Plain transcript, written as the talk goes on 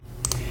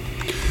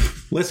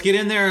Let's get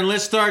in there and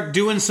let's start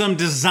doing some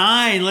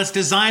design. Let's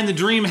design the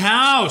dream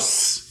house.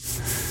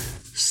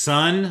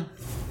 Son,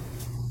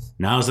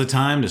 now's the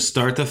time to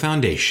start the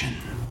foundation.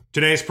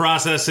 Today's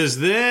process is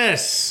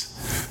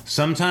this.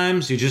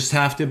 Sometimes you just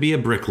have to be a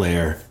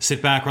bricklayer.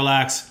 Sit back,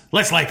 relax.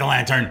 Let's light the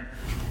lantern.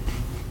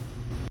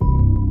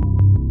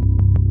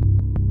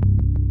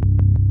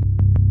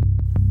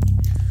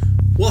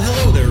 Well,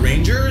 hello there,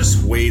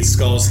 Rangers. Wade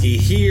Skalski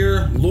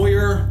here,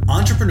 lawyer,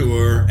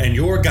 entrepreneur, and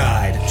your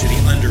guide to the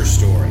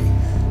understory.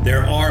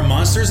 There are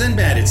monsters and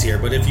bandits here,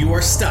 but if you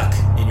are stuck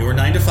in your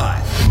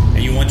 9-to-5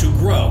 and you want to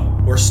grow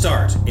or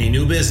start a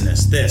new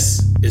business,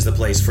 this is the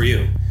place for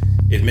you.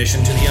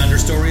 Admission to the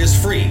understory is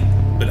free,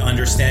 but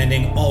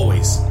understanding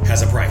always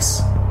has a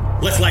price.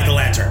 Let's light the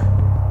lantern.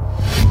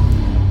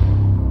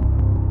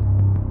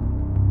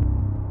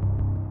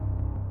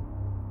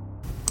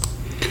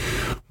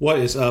 What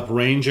is up,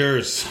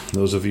 Rangers?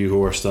 Those of you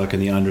who are stuck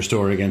in the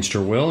understory against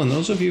your will, and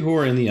those of you who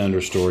are in the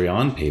understory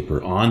on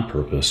paper, on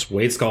purpose.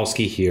 Wade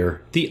Skalski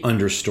here, the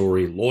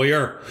understory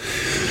lawyer.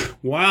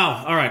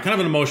 Wow. All right. Kind of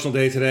an emotional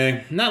day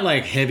today. Not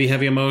like heavy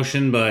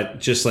emotion, but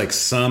just like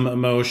some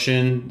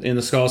emotion in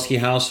the Skalski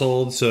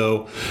household.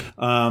 So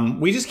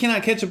we just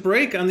cannot catch a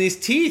break on these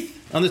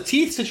teeth, on the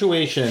teeth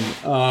situation.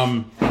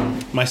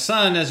 My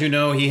son, as you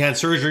know, he had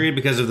surgery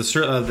because of the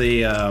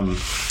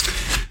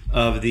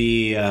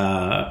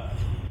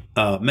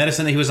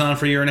medicine that he was on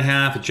for a year and a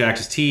half. It jacked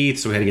his teeth,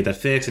 so we had to get that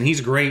fixed. And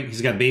he's great.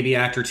 He's got baby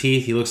actor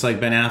teeth. He looks like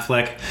Ben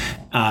Affleck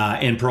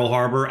in Pearl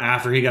Harbor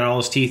after he got all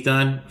his teeth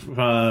done,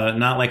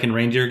 not like in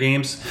reindeer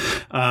games.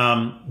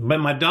 But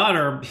my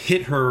daughter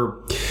hit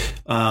her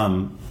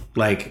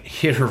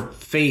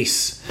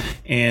face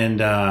and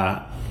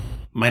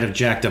might have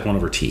jacked up one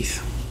of her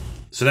teeth.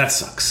 So that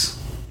sucks.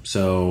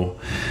 So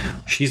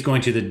she's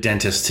going to the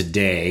dentist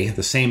today,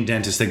 the same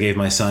dentist that gave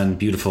my son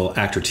beautiful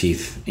actor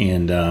teeth.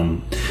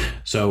 And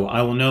so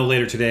I will know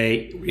later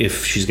today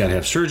if she's got to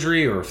have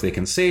surgery or if they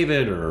can save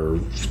it or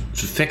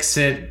fix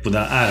it. But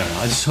I don't know.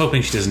 I'm just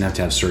hoping she doesn't have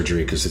to have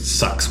surgery because it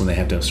sucks when they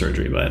have to have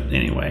surgery. But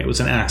anyway, it was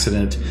an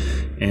accident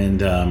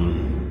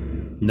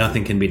and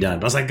nothing can be done.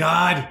 But I was like,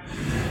 God,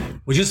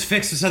 we just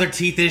fixed this other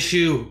teeth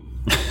issue.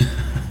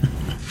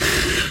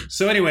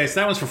 So anyways,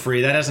 that one's for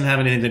free. That doesn't have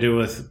anything to do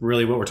with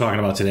really what we're talking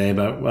about today.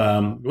 But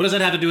what does that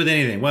have to do with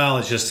anything? Well,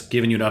 it's just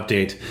giving you an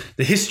update.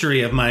 The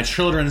history of my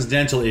children's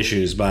dental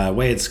issues by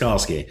Wade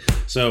Skalski.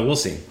 So we'll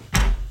see.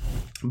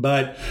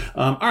 But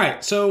all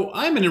right. So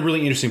I'm in a really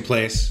interesting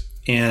place.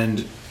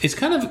 And it's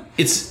kind of,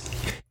 it's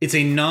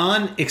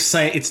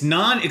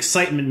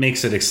non-excitement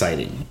makes it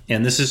exciting.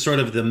 And this is sort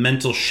of the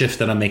mental shift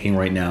that I'm making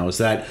right now is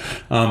that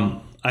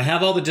I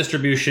have all the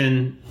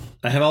distribution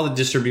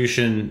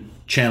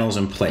channels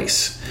in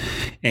place,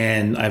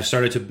 and I've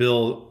started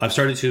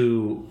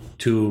to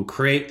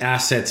create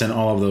assets in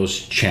all of those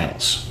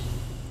channels: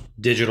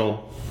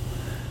 digital,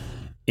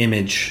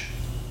 image,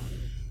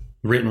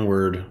 written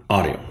word,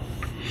 audio.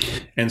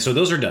 And so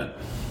those are done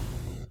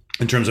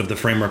in terms of the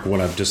framework of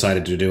what I've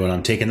decided to do.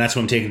 And that's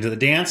what I'm taking to the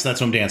dance. That's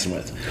what I'm dancing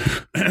with.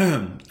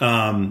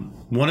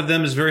 One of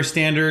them is very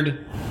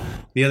standard.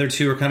 The other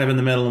two are kind of in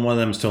the middle, and one of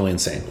them is totally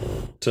insane.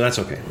 So that's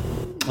okay.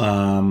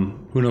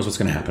 Who knows what's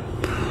going to happen?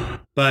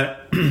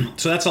 But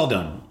so that's all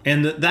done.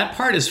 And that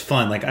part is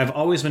fun. Like I've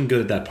always been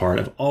good at that part.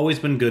 I've always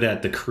been good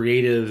at the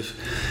creative,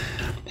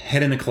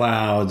 head in the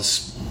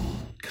clouds,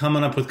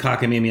 coming up with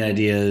cockamamie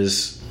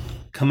ideas,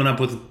 coming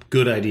up with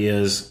good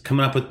ideas,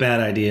 coming up with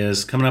bad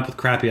ideas, coming up with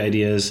crappy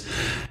ideas,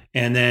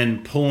 and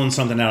then pulling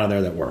something out of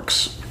there that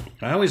works.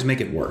 I always make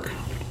it work.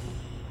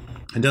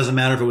 It doesn't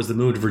matter if it was the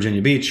move to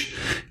Virginia Beach.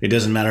 It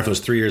doesn't matter if it was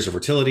 3 years of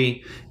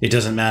fertility. It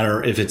doesn't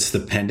matter if it's the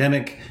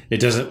pandemic. It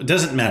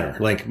doesn't matter.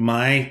 Like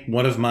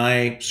one of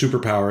my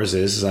superpowers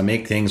is I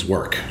make things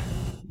work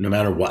no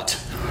matter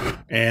what.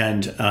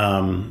 And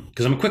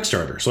because I'm a quick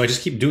starter, so I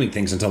just keep doing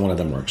things until one of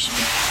them works.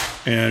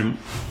 And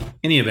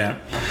any event,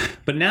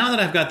 but now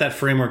that I've got that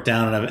framework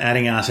down and I'm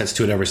adding assets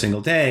to it every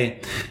single day,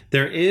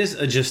 there is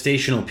a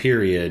gestational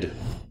period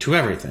to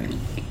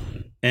everything.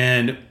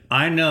 And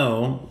I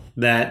know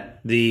that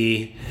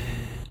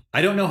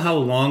I don't know how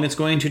long it's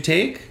going to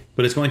take,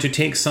 but it's going to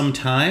take some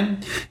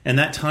time. And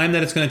that time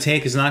that it's going to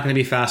take is not going to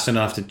be fast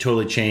enough to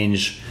totally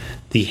change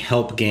the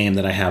help game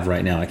that I have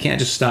right now. I can't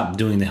just stop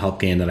doing the help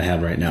game that I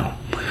have right now.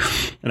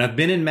 And I've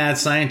been in mad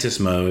scientist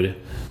mode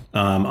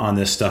on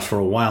this stuff for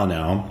a while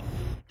now,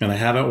 and I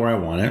have it where I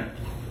want it.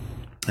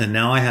 And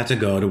now I have to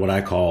go to what I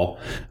call,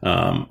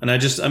 and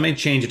I may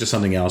change it to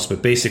something else,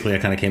 but basically I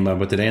kind of came up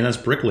with today, and that's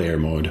bricklayer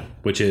mode,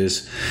 which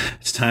is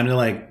it's time to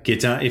like get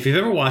down. If you've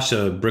ever watched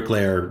a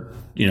bricklayer,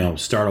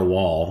 start a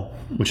wall,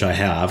 which I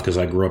have because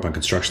I grew up on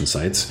construction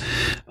sites,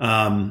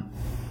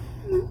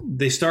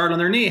 they start on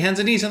their hands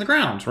and knees on the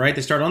ground, right?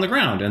 They start on the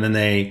ground, and then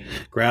they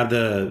grab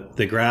the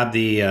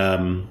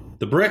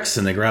bricks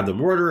and they grab the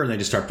mortar and they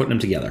just start putting them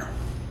together,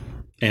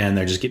 and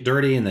they just get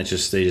dirty and they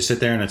just sit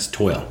there and it's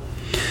toil.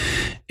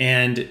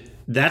 And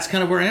that's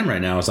kind of where I am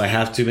right now, is I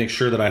have to make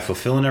sure that I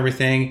fulfill in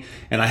everything,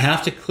 and I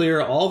have to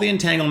clear all the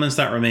entanglements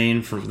that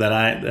remain that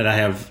I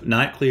have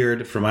not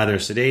cleared from either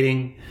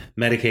sedating,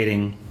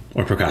 medicating,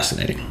 or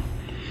procrastinating.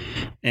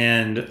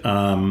 And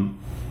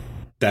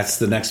that's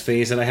the next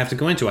phase that I have to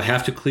go into. I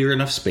have to clear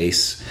enough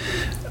space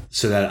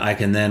so that I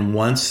can then,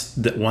 once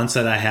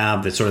that I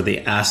have the sort of the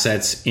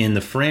assets in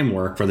the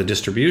framework for the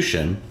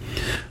distribution,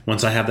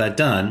 once I have that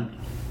done,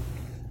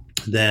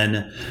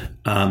 then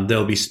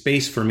there'll be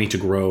space for me to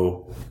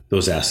grow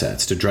those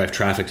assets, to drive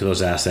traffic to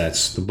those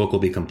assets. The book will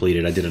be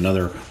completed. I did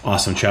another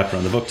awesome chapter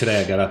on the book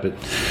today. I got up at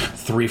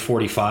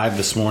 3:45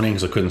 this morning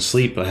because I couldn't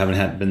sleep. I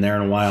haven't been there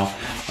in a while.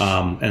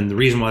 And the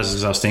reason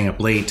was I was staying up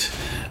late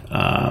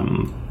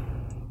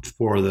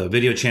for the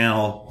video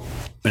channel.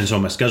 And so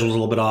my schedule was a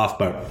little bit off,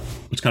 but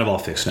it's kind of all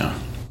fixed now.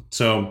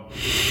 So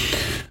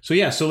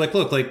yeah, so like,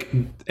 look, like,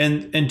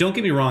 and don't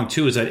get me wrong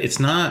too, is that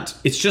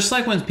it's just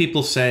like when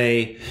people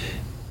say,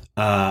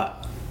 I'm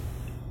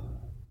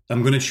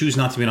going to choose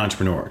not to be an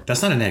entrepreneur.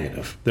 That's not a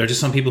negative. There are just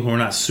some people who are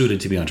not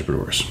suited to be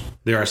entrepreneurs.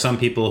 There are some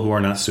people who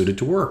are not suited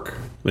to work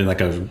in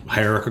like a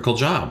hierarchical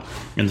job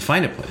in the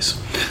finance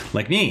place,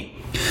 like me.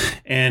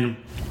 And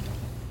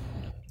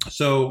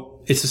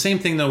so it's the same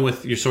thing though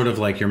with your sort of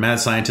like your mad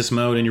scientist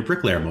mode and your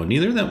bricklayer mode.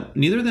 Neither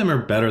of them are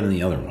better than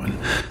the other one.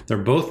 They're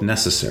both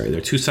necessary.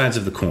 They're two sides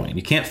of the coin.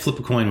 You can't flip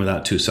a coin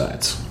without two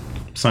sides.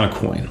 It's not a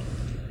coin.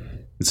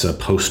 It's a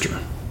poster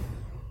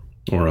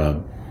or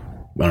I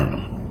don't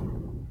know.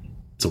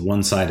 It's a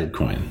one-sided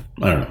coin.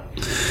 I don't know.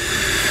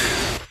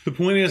 The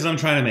point is I'm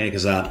trying to make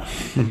is that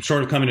I'm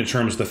sort of coming to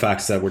terms with the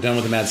fact that we're done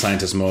with the mad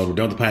scientist mode, we're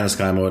done with the pie in the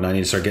sky mode, and I need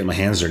to start getting my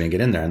hands dirty and get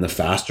in there. And the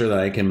faster that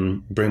I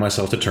can bring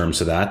myself to terms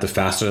to that, the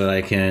faster that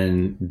I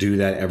can do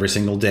that every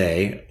single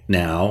day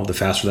now, the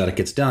faster that it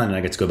gets done, and I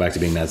get to go back to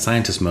being mad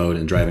scientist mode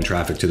and driving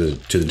traffic to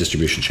the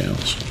distribution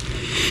channels.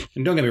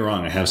 And don't get me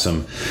wrong, I have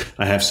some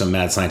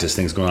mad scientist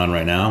things going on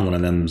right now. One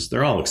of them,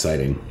 they're all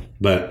exciting,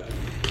 but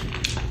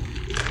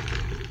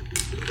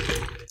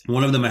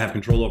one of them I have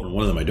control over, and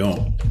one of them I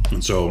don't.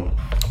 And so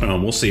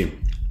we'll see.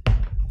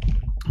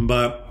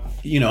 But,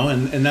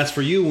 and that's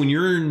for you when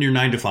you're in your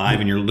 9 to 5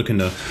 and you're looking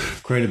to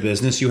create a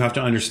business, you have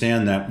to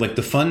understand that, like,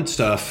 the fun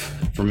stuff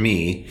for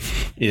me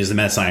is the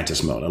mad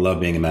scientist mode. I love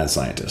being a mad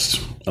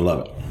scientist. I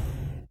love it.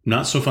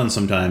 Not so fun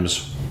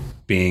sometimes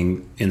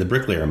being in the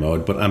bricklayer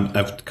mode, but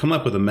I've come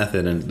up with a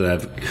method and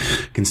that I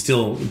can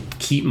still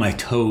keep my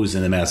toes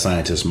in the mad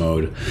scientist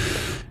mode,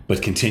 but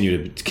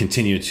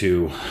continue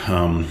to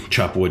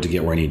chop wood to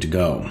get where I need to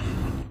go.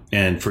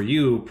 And for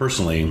you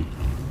personally,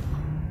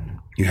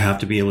 you have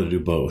to be able to do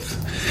both.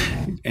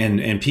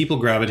 And people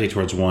gravitate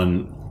towards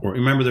one. Or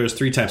remember, there's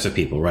 3 types of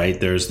people, right?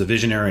 There's the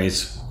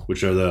visionaries,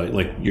 which are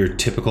your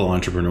typical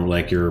entrepreneur,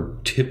 like your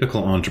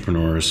typical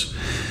entrepreneurs.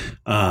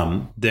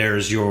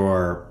 There's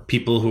your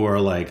people who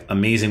are like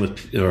amazing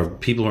with, or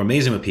people who are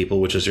amazing with people,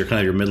 which is your kind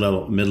of your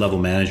mid-level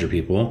manager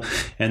people.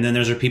 And then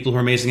there's your people who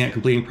are amazing at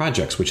completing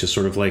projects, which is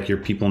sort of like your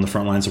people on the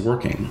front lines of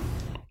working.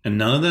 And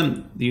none of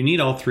them, you need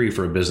all 3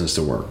 for a business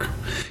to work.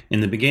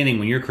 In the beginning,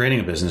 when you're creating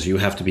a business, you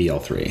have to be all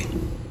 3.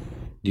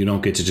 You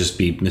don't get to just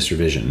be Mr.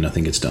 Vision.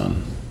 Nothing gets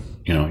done.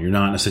 You're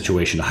not in a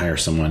situation to hire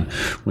someone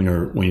when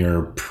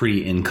you're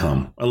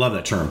pre-income. I love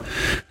that term.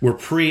 We're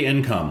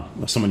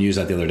pre-income. Someone used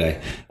that the other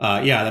day.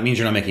 That means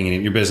you're not making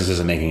your business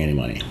isn't making any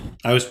money.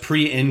 I was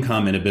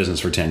pre-income in a business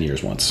for 10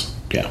 years once.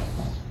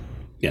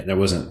 Yeah, that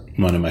wasn't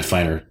one of my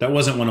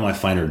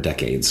finer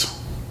decades.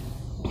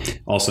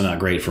 Also not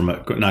great for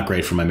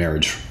my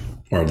marriage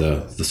or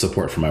the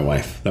support for my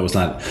wife. That was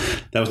not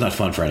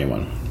fun for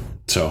anyone.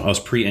 So I was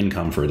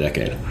pre-income for a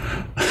decade.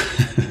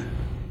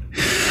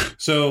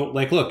 So,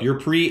 like, look, you're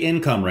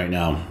pre-income right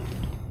now.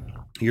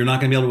 You're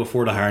not going to be able to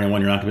afford to hire anyone.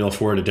 You're not going to be able to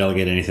afford to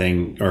delegate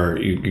anything, or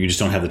you just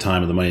don't have the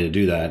time or the money to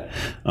do that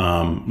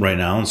right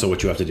now. And so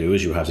what you have to do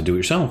is you have to do it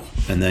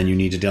yourself. And then you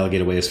need to delegate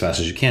away as fast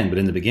as you can. But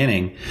in the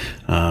beginning,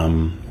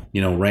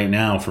 right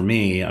now for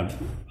me,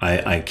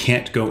 I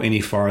can't go any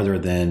farther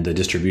than the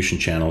distribution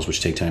channels, which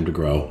take time to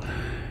grow,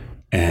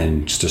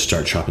 and just to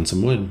start chopping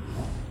some wood.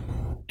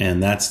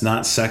 And that's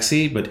not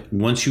sexy, but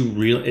once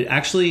it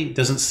actually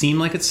doesn't seem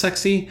like it's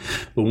sexy,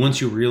 but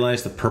once you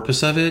realize the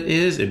purpose of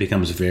it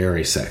becomes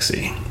very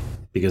sexy.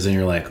 Because then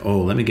you're like,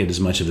 oh, let me get as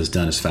much of this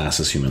done as fast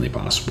as humanly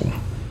possible.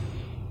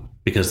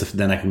 Because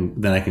then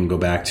I can go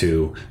back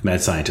to mad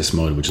scientist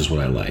mode, which is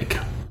what I like.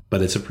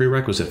 But it's a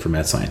prerequisite for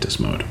mad scientist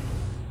mode.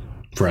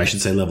 For, I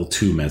should say, level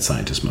 2 mad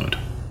scientist mode.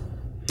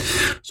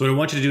 So what I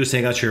want you to do is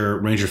take out your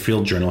Ranger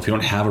Field Journal. If you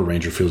don't have a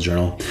Ranger Field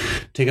Journal,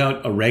 take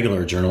out a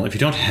regular journal. If you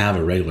don't have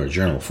a regular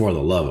journal, for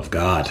the love of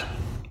God,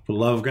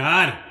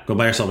 go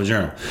buy yourself a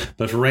journal.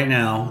 But for right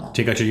now,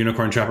 take out your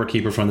Unicorn Trapper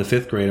Keeper from the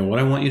 5th grade. And what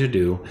I want you to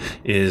do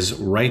is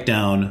write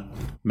down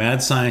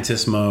mad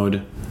scientist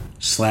mode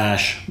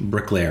 /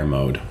 bricklayer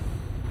mode.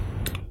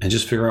 And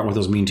just figure out what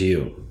those mean to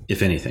you,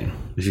 if anything.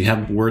 If you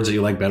have words that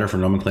you like better for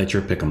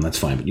nomenclature, pick them. That's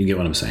fine, but you get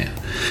what I'm saying.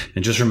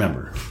 And just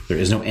remember, there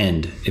is no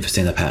end if it's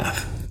in the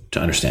path to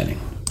understanding.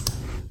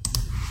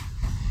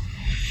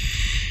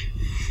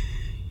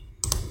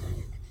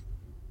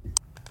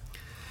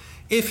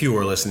 If you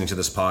are listening to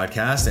this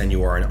podcast and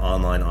you are an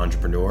online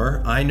entrepreneur,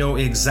 I know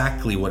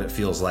exactly what it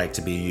feels like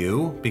to be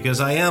you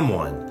because I am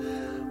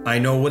one. I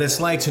know what it's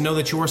like to know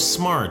that you are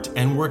smart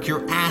and work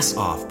your ass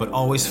off but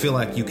always feel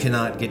like you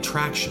cannot get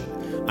traction.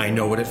 I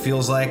know what it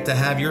feels like to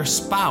have your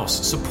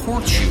spouse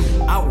support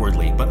you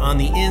outwardly, but on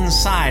the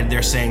inside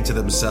they're saying to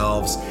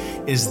themselves,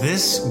 is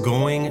this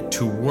going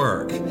to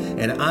work?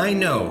 And I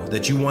know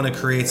that you want to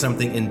create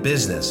something in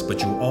business,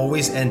 but you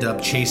always end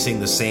up chasing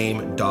the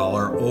same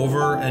dollar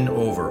over and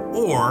over.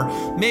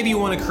 Or maybe you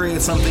want to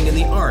create something in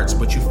the arts,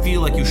 but you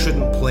feel like you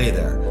shouldn't play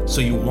there.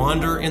 So you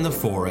wander in the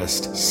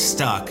forest,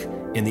 stuck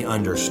in the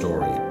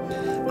understory.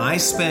 I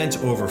spent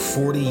over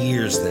 40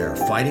 years there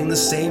fighting the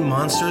same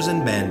monsters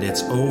and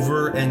bandits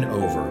over and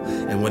over.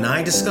 And when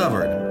I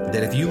discovered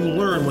that if you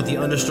learn what the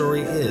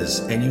understory is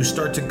and you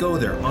start to go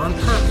there on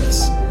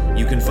purpose,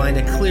 you can find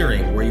a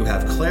clearing where you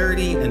have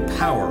clarity and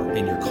power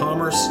in your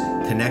commerce,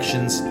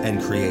 connections,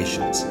 and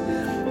creations.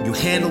 You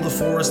handle the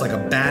forest like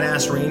a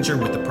badass ranger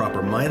with the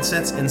proper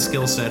mindsets and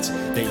skill sets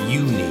that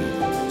you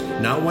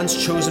need. Not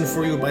once chosen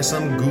for you by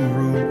some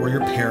guru or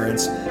your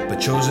parents, but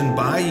chosen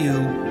by you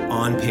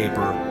on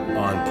paper,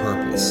 on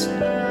purpose.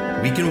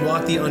 We can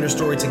walk the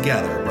understory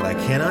together, but I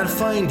cannot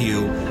find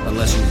you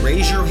unless you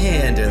raise your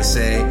hand and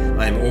say,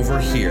 I'm over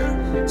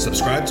here.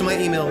 Subscribe to my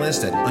email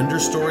list at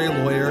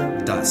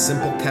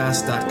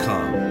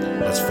understorylawyer.simplecast.com.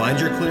 Let's find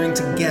your clearing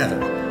together,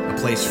 a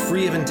place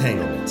free of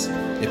entanglements,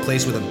 a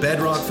place with a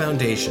bedrock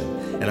foundation,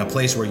 and a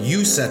place where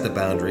you set the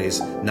boundaries,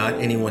 not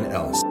anyone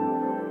else.